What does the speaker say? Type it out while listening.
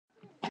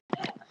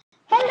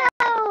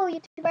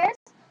YouTubers.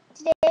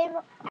 Today I'm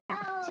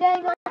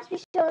going to be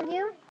showing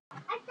you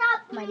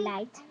my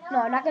light. No,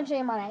 I'm not going to show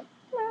you my light.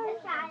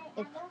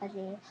 It's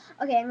fuzzy.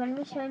 Okay, I'm going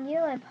to be showing you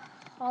a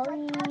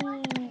Polly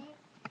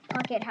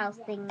Pocket House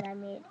thing I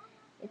made.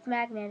 It's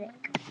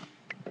magnetic.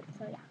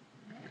 So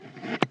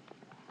yeah.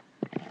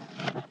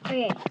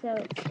 Okay, so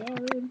it's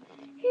down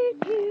here.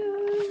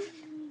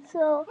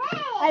 So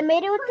I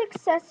made it with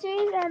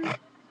accessories and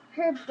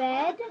her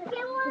bed.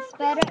 This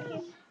bed right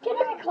here. Can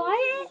you be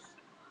quiet?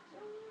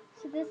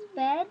 So this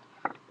bed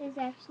is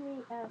actually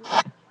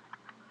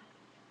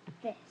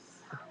this.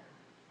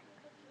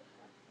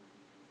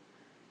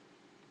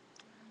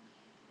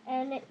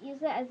 And it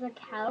uses it as a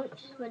couch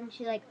when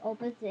she like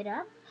opens it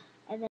up,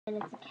 and then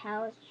it's a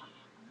couch.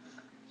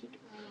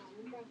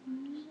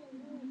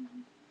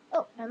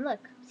 Oh, and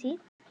look, see?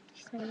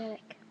 She's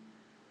magnetic.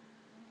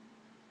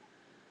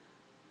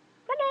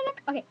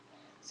 Magnetic. Okay,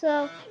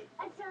 so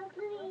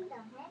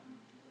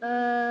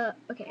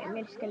okay,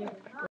 I'm just gonna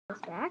put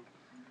this back.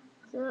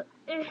 So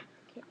okay,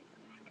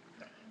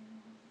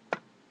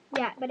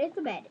 yeah, but it's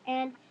a bed,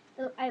 and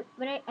so I'm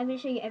gonna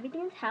show you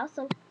everything in this house.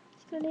 So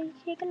just gonna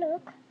take a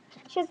look.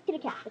 She has a kitty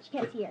cat, but you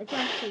can't see her. It's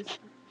not crazy.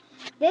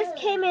 This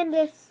came in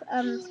this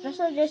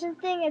special edition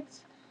thing.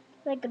 It's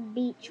like a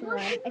beach one.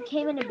 It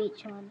came in a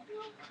beach one,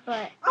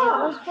 but it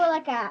was for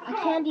like a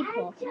candy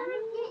pull. Can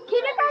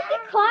you guys be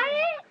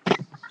quiet?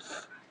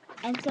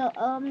 And so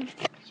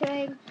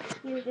showing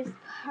you this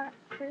part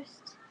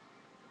first.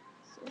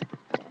 So,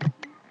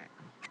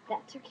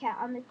 that's her cat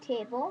on the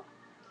table.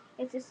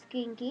 It's a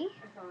squinky.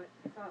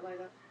 It's not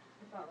light up.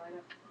 It's not light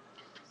up.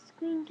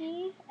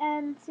 Squinky,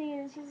 and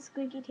see, she's a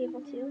squinky table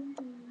too.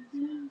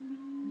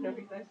 No,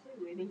 he's actually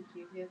waiting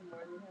cute. He has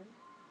more than him.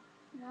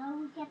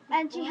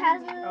 And she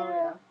has a Oh little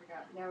yeah, I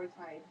forgot. Now he's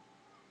hide.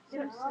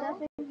 some stuff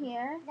in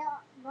here.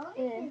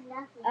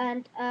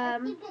 And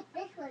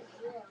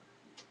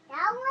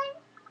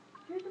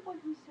You're the one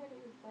who said it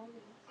was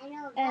bonus. I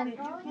know. and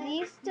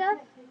these stuff.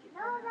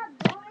 No, not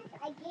bonus.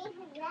 I gave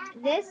him that.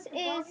 This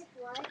is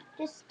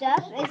just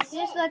stuff. It's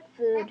just like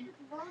food.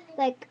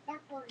 Like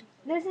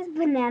this is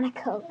banana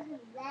coke.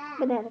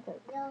 Banana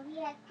coke.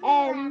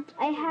 And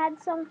I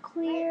had some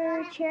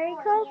clear cherry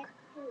coke.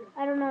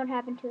 I don't know what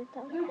happened to it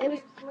though. It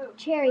was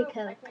cherry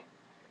coke.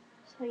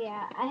 So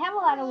yeah, I have a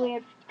lot of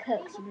weird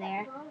cokes in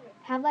there.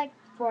 I have like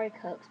 4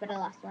 cokes, but I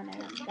lost one of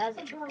them. That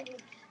was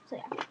it. So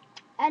yeah.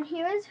 And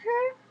here is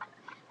her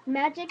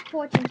magic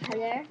fortune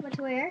teller, which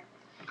wear.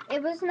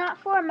 It was not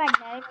for a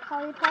magnetic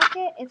Polly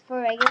Pocket. It's for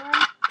a regular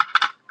one.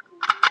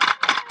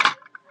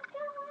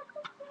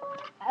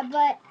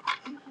 But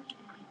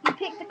you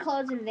pick the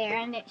clothes in there,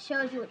 and it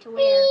shows you what to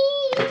wear.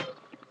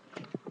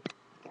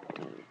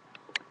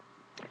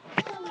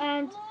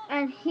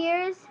 And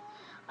here's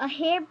a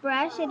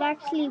hairbrush. It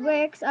actually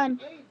works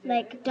on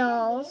like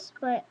dolls,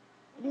 but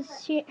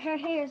her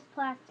hair is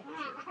plastic.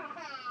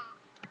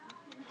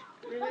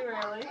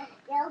 Really?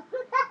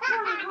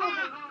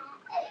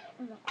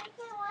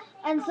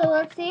 And so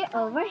let's see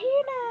over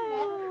here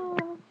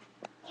now.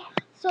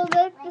 So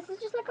this is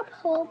just like a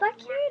pole back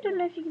here. I don't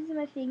know if you can see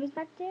my fingers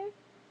back there,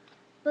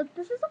 but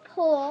this is a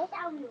pole.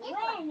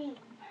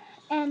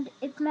 And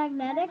it's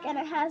magnetic, and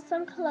it has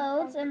some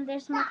clothes, and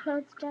there's more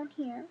clothes down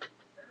here.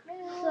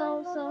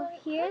 So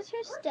here's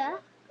her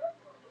stuff.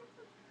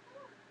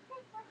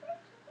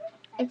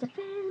 It's a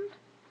fan.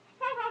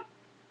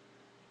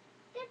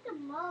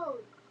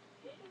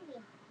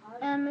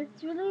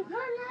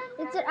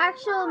 It's an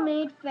actual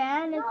made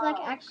fan. It's like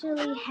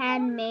actually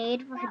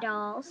handmade for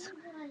dolls.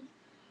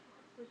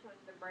 Which one?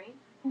 The brain?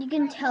 You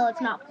can tell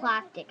it's not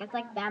plastic. It's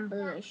like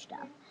bamboo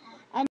stuff.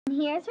 And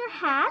here's her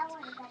hat.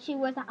 She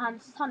wears it on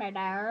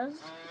Sundays,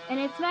 and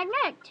it's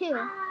magnetic too.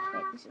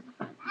 Wait, this is the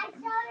front.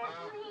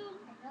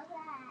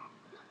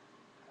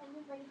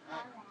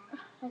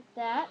 Like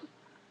that.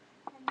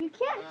 You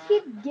can't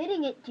keep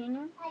getting it,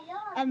 Junior.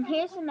 And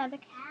here's another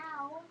cat.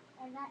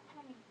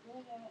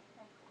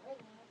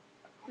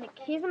 Like,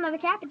 here's another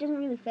cat. It doesn't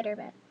really fit her,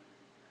 but.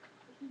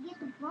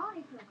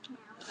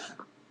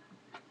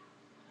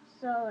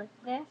 So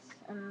like this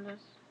and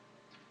this.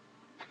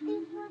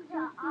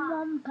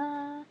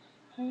 Wampa,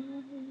 hey,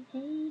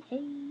 hey,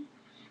 hey.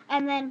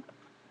 And then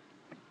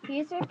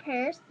here's her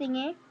purse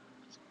thingy.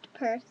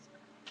 Purse.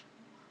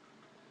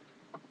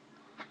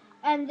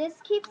 And this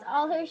keeps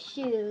all her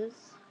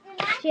shoes.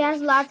 She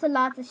has lots and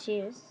lots of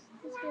shoes.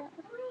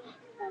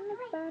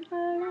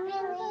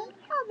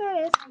 Oh, there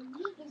it is.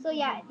 So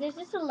yeah, there's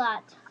just a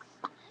lot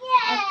of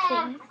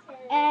things.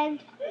 And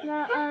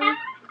now I'm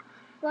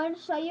going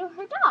to show you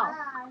her doll.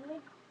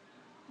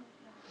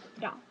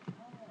 Doll.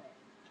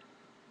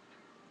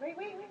 Wait,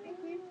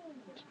 please.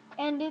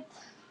 And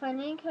it's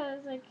funny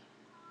because like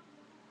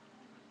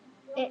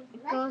it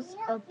goes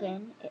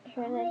open.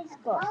 Her legs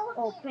go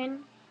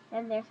open,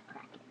 and there's a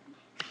crack in it.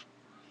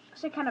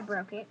 So I kind of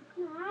broke it,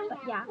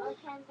 but yeah.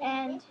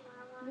 And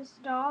this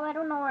doll, I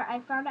don't know where I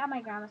found it at my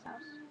grandma's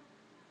house.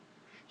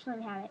 She let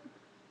me have it.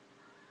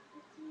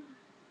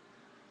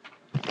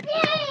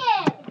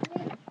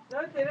 No,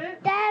 it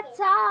didn't. That's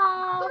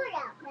all.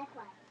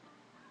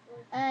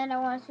 And I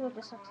want to see what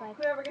this looks like.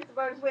 Whoever gets the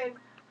bonus wins.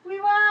 We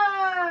won!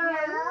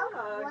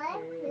 No.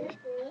 1, 2, 3. Okay.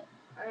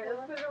 Alright,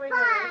 let's put it away.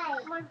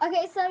 5. Come on.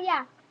 Okay, so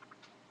yeah.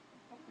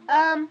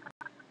 I'm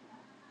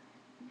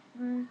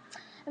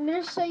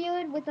gonna show you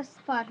it with a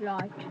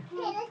spotlight. Okay,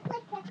 let's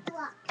like catch the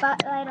walk.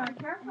 Spotlight on.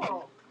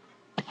 Careful.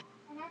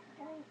 And that's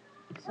going.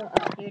 So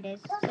here it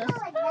is. Don't So go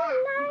like that.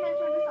 You can't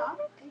turn this off?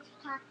 It's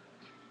hot.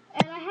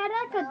 and I had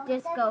like a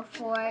disco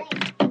for it. I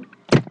think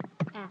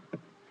the phone.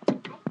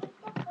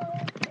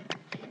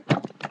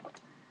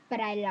 But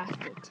I lost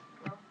it.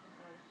 No.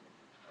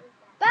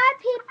 Bye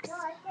peeps!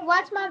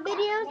 Watch my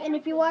videos, and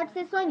if you watch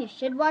this one, you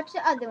should watch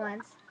the other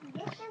ones.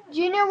 This is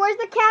Junior, where's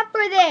the cap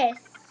for this?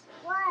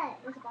 what?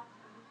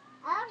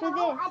 I To don't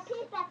know. this. I put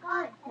it back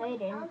on. No, you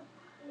didn't.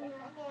 Yes,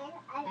 I did.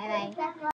 I Bye-bye. put it back on.